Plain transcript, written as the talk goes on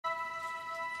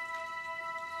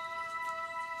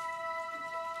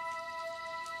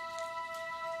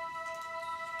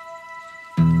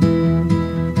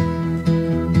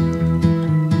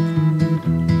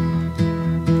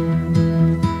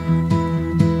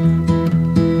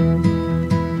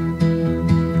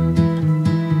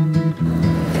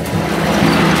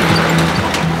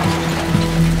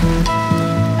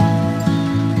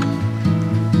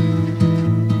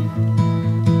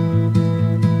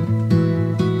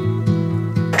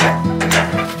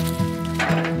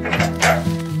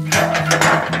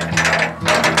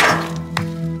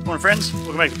friends,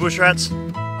 welcome back to Bush Rats.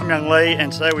 I'm young Lee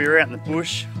and today we are out in the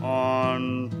bush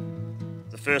on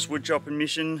the first wood chopping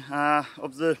mission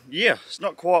of the year. It's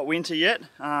not quite winter yet. It's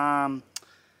about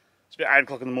 8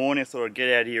 o'clock in the morning. I thought I'd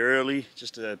get out here early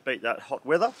just to beat that hot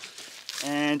weather.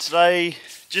 And today,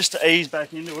 just to ease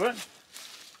back into it,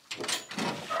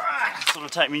 I thought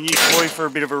I'd take my new toy for a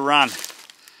bit of a run.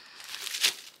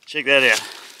 Check that out.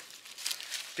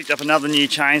 Picked up another new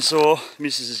chainsaw.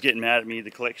 Missus is getting mad at me,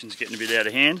 the collection's getting a bit out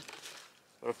of hand.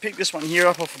 But I've picked this one here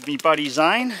up off of my buddy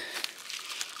Zane.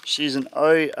 She's an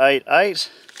 088.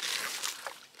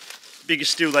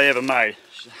 Biggest Stihl they ever made.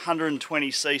 She's 120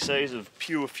 cc's of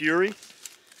pure fury.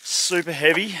 Super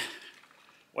heavy.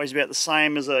 Weighs about the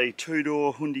same as a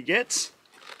two-door Hyundai gets.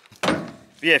 But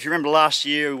yeah, if you remember last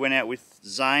year we went out with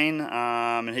Zane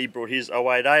and he brought his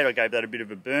 088. I gave that a bit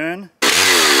of a burn.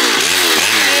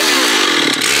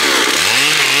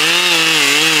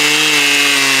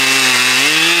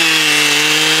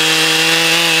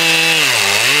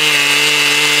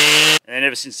 And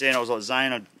ever since then I was like,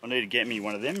 Zane, I need to get me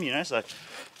one of them, you know. So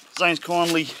Zane's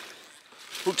kindly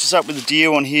hooked us up with a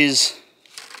deal on his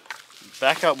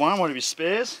backup one of his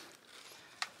spares.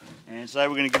 And so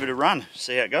we're going to give it a run,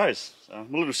 see how it goes. So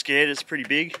I'm a little scared, it's pretty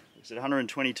big. It's at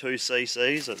 122 cc's, so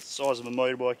it's the size of a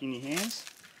motorbike in your hands.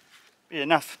 But yeah,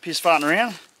 enough piss farting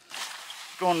around.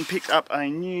 Gone and picked up a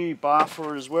new bar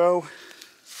for it as well.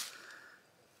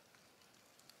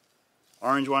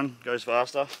 Orange one, goes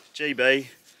faster, GB.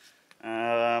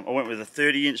 I went with a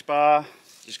 30-inch bar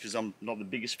just because I'm not the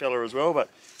biggest fella as well, but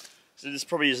so this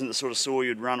probably isn't the sort of saw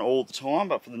you'd run all the time,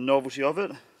 but for the novelty of it,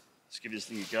 let's give this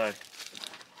thing a go.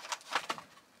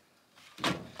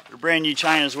 Got a brand new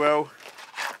chain as well.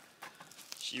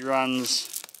 She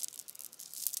runs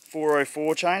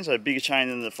 404 chain, so a bigger chain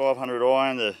than the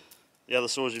 500i and the other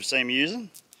saws you've seen me using.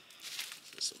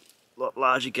 It's a lot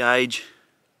larger gauge,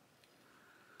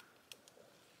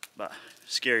 but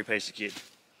scary piece of kit.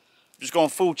 Just gone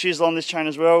full chisel on this chain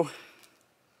as well.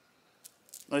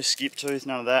 No skip tooth,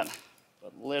 none of that.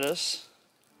 But let us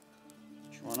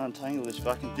try and untangle this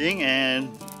fucking thing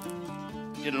and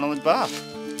get it on the bar.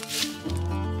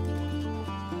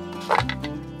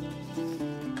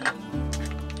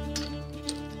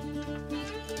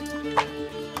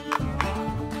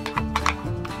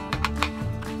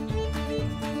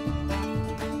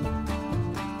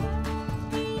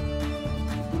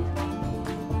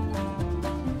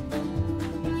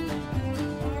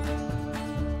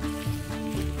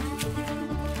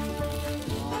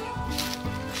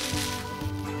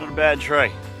 Bad tree.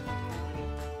 I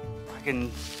can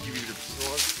give you a bit of a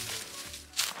size.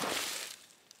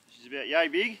 She's about yay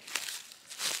big.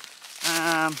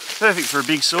 Perfect for a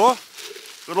big saw.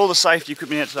 Got all the safety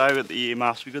equipment out today. We've got the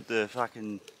earmuffs, we've got the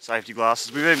fucking safety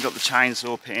glasses, we've even got the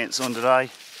chainsaw pants on today.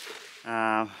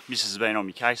 Missus has been on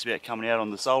my case about coming out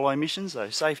on the solo mission, so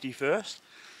safety first.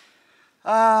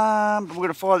 But we're going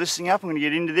to fire this thing up, I'm going to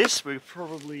get into this. We're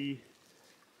probably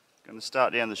going to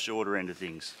start down the shorter end of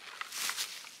things.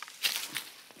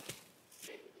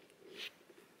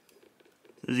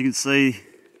 As you can see,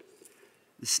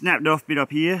 the snapped off bit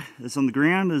up here that's on the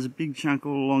ground. There's a big chunk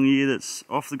all along here that's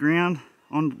off the ground,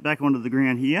 back onto the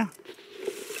ground here.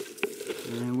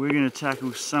 And we're going to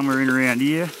tackle somewhere in around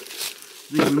here. I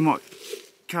think we might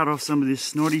cut off some of this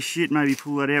snotty shit, maybe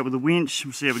pull that out with a winch.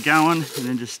 We'll see how we're going, and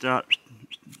then just start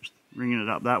ringing it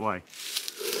up that way.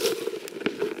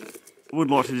 I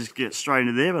would like to just get straight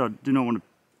into there, but I do not want to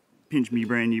pinch me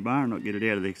brand new bar and not get it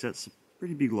out of there, because that's a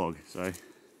pretty big log. So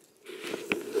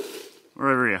we're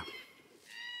over here.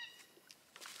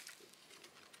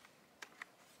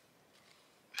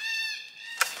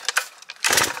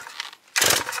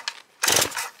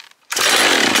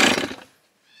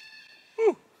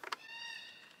 Whew.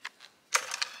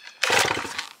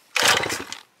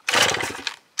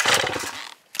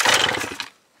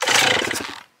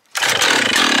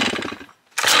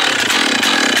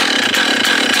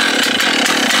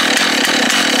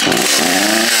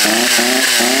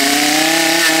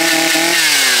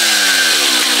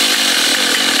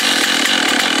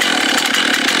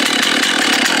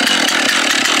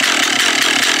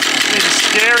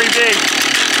 Scary big.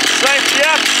 Safety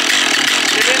up.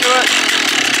 Get into it.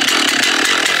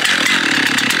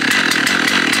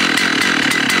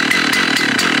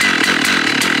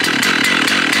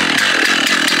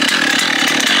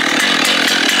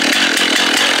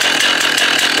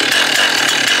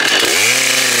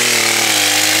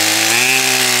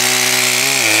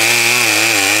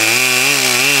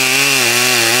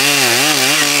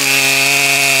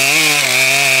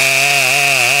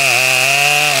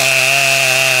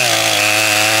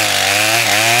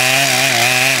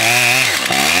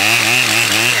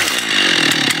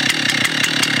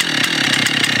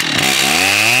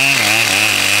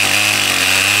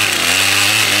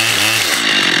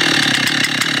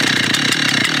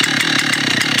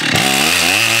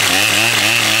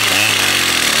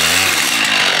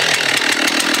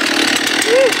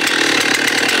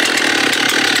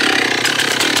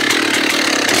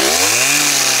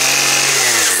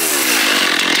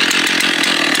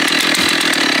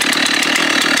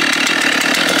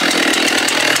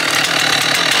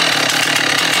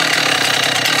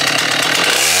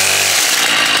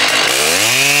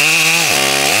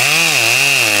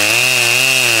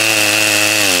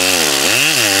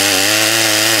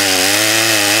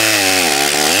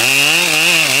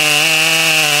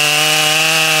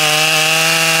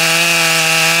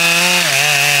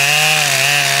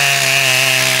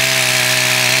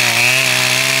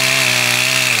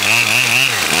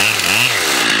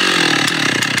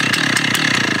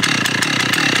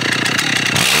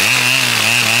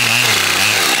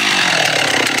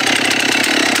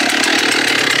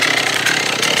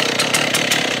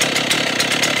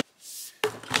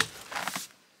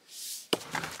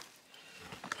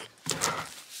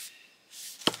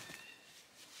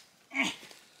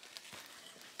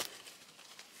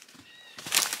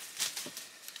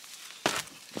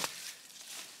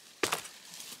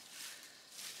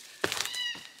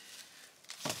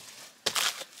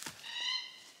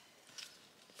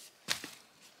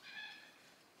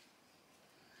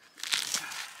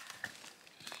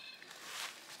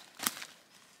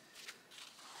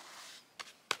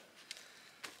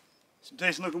 Some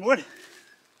decent looking wood.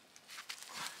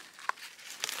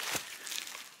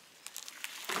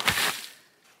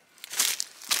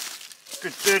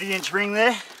 Good 30-inch ring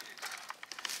there.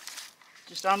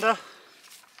 Just under. A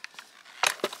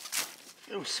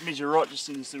little smidge of rot just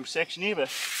in this little section here, but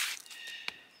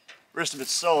the rest of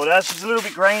it's solid as. It's a little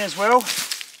bit green as well.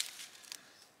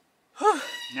 Whew,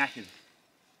 knackered.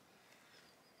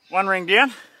 One ring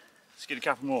down, let's get a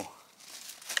couple more.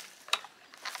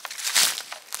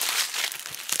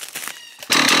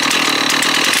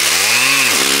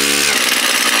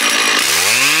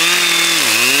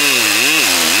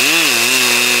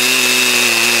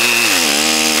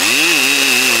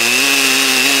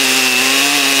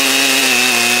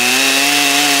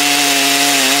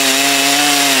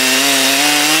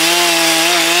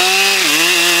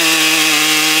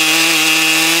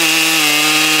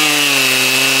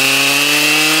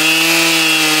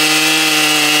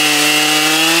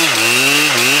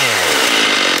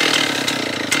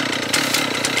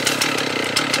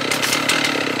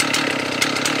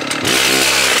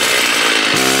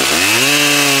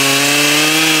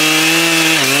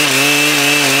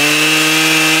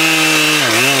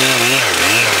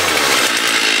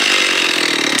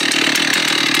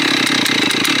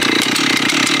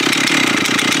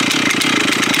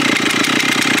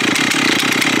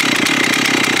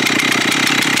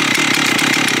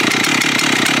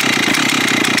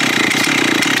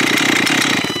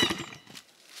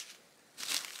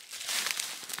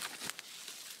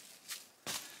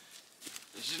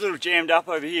 It's a little jammed up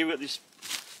over here with this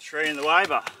tree in the way,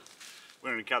 but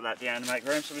we're going to cut that down to make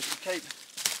room, so we just keep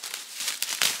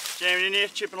jamming in here,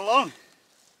 chipping along.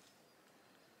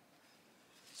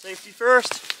 Safety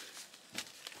first.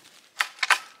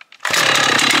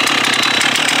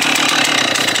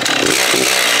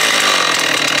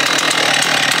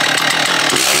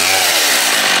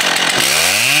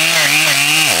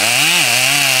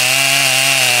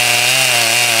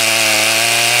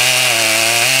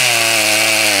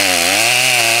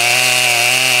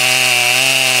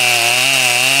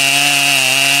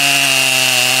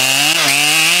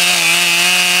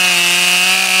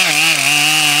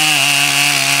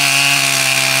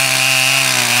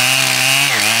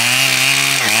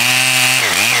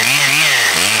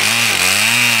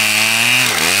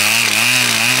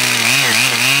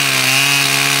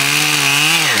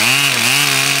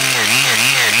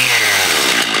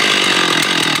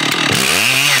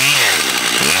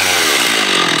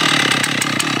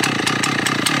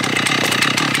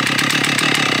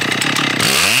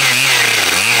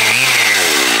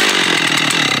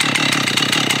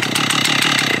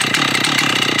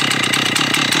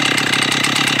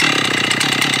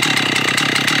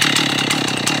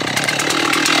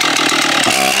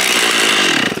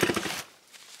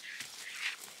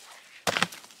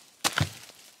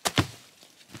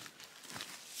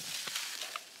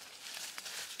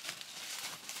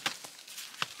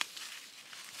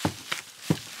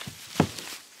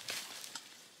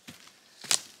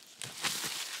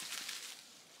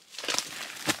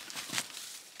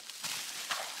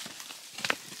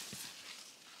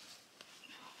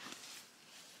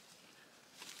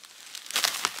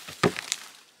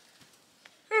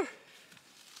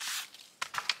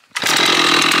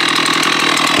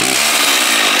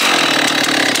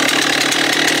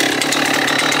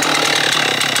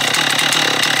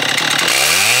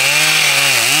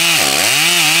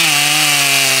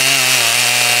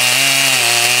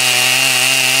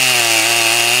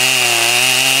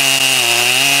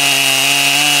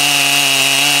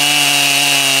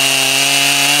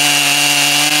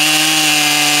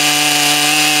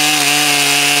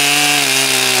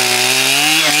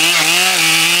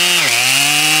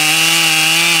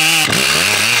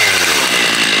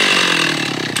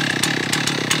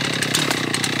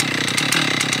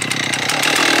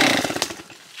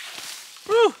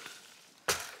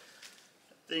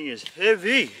 Thing is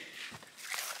heavy.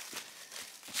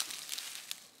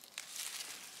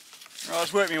 Right, I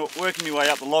was working my way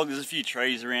up the log. There's a few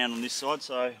trees around on this side,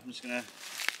 so I'm just going to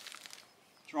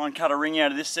try and cut a ring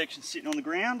out of this section sitting on the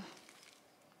ground.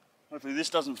 Hopefully this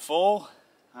doesn't fall.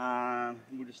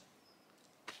 We'll just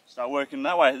start working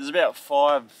that way. There's about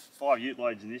five ute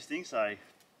loads in this thing, so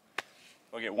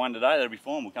if I get one today, that'll be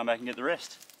fine. We'll come back and get the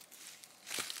rest.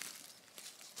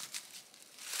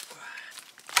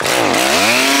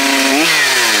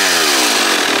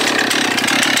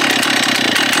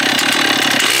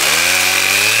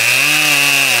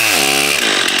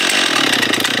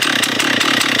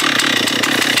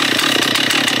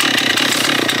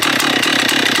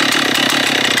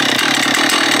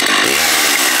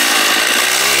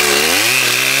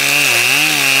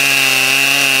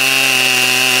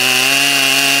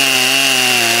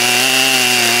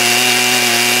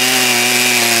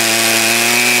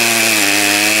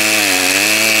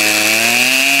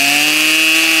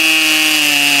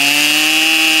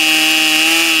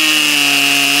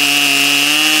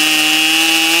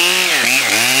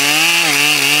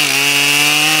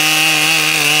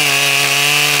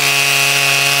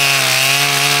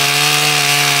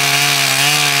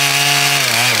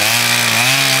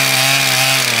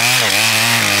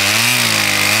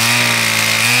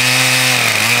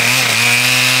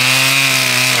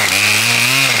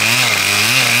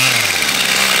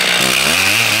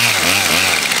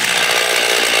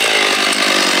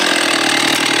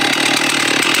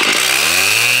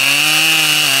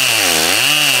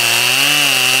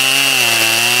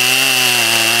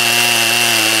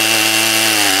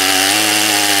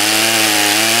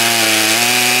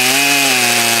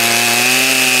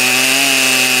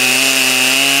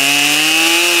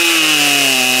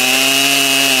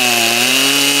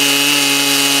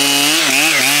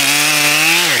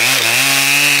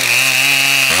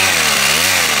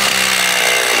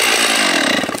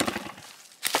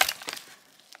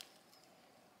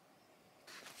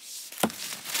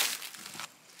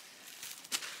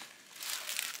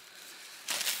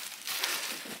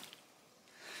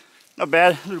 Not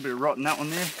bad, a little bit of rot in that one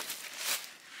there.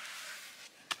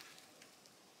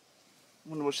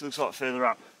 Wonder what she looks like further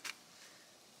up.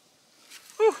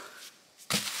 Whew.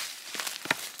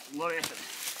 A lot of effort.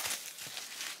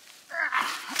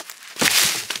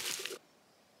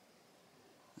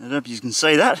 I don't know if you can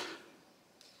see that.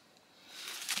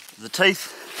 The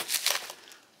teeth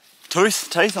on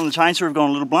the chainsaw have gone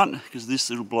a little blunt because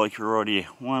this little bloke right here,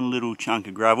 one little chunk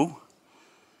of gravel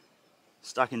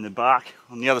stuck in the bark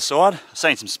on the other side. I've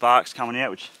seen some sparks coming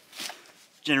out, which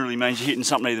generally means you're hitting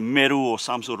something, either metal or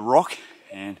some sort of rock,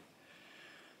 and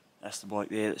that's the bloke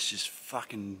there that's just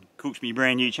fucking cooked me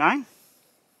brand new chain.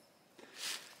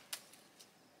 It's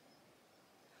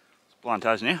blind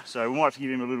toes now, so we might have to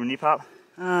give him a little nip up.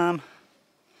 I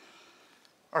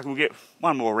reckon we'll get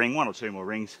one or two more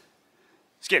rings.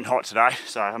 It's getting hot today,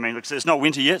 so I mean, look, it's not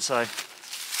winter yet, so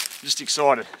just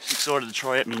excited to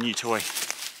try out my new toy.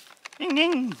 Ding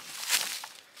ding.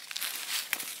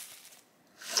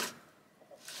 So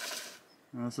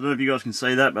I don't know if you guys can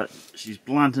see that, but she's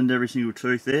blunted every single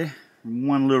tooth there.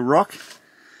 One little rock.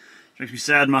 Which makes me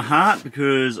sad in my heart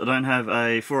because I don't have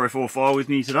a 404 file with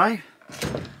me today,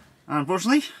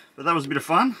 unfortunately. But that was a bit of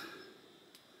fun.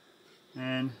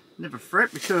 And never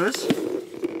fret because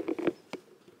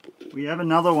we have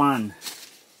another one.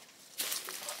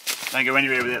 Don't go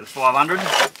anywhere without the 500.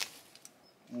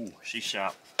 Ooh, she's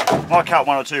sharp. Might cut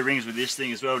one or two rings with this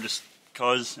thing as well, just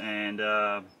cause, and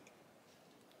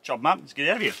chop them up. Let's get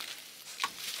out of here.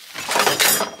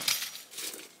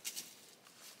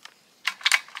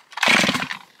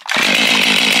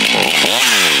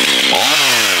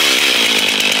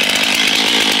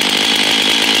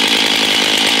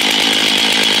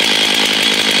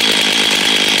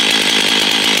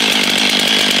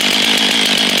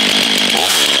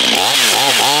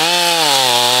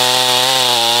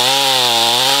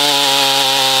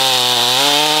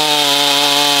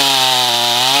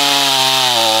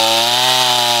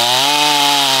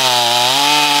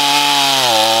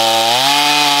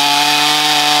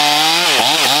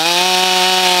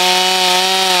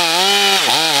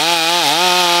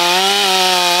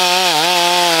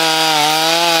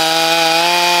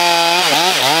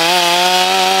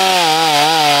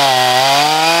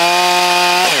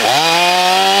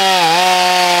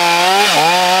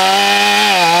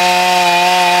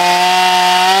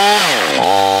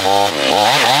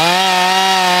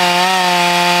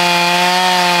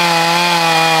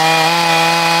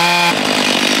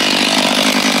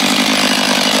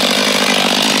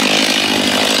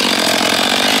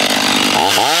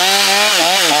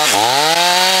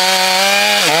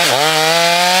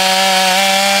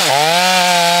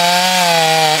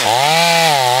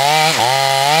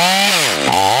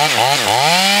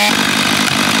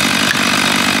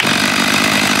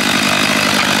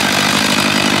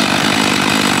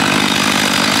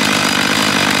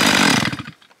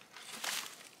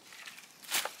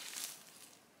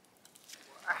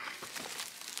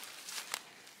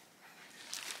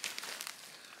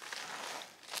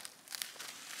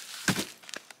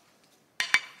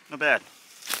 Not bad.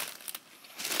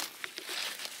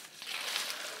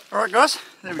 Alright guys,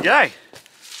 there we go.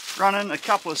 Running a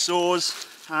couple of saws.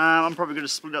 I'm probably going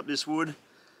to split up this wood,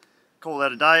 call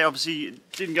that a day. Obviously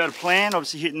it didn't go to plan,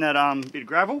 obviously hitting that bit of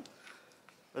gravel.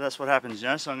 But that's what happens, you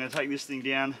know. So I'm going to take this thing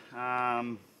down,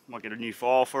 might get a new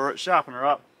file for it, sharpen her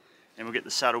up, and we'll get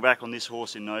the saddle back on this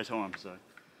horse in no time. So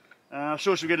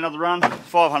sure she'll get another run.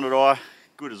 500i,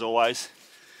 good as always.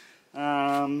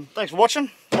 Thanks for watching.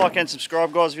 Like and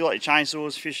subscribe guys if you like your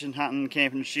chainsaws, fishing, hunting,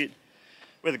 camping and shit.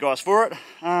 We're the guys for it.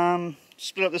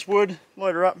 Split up this wood,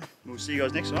 load her up. We'll see you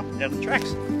guys next time out on the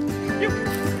tracks. Yep.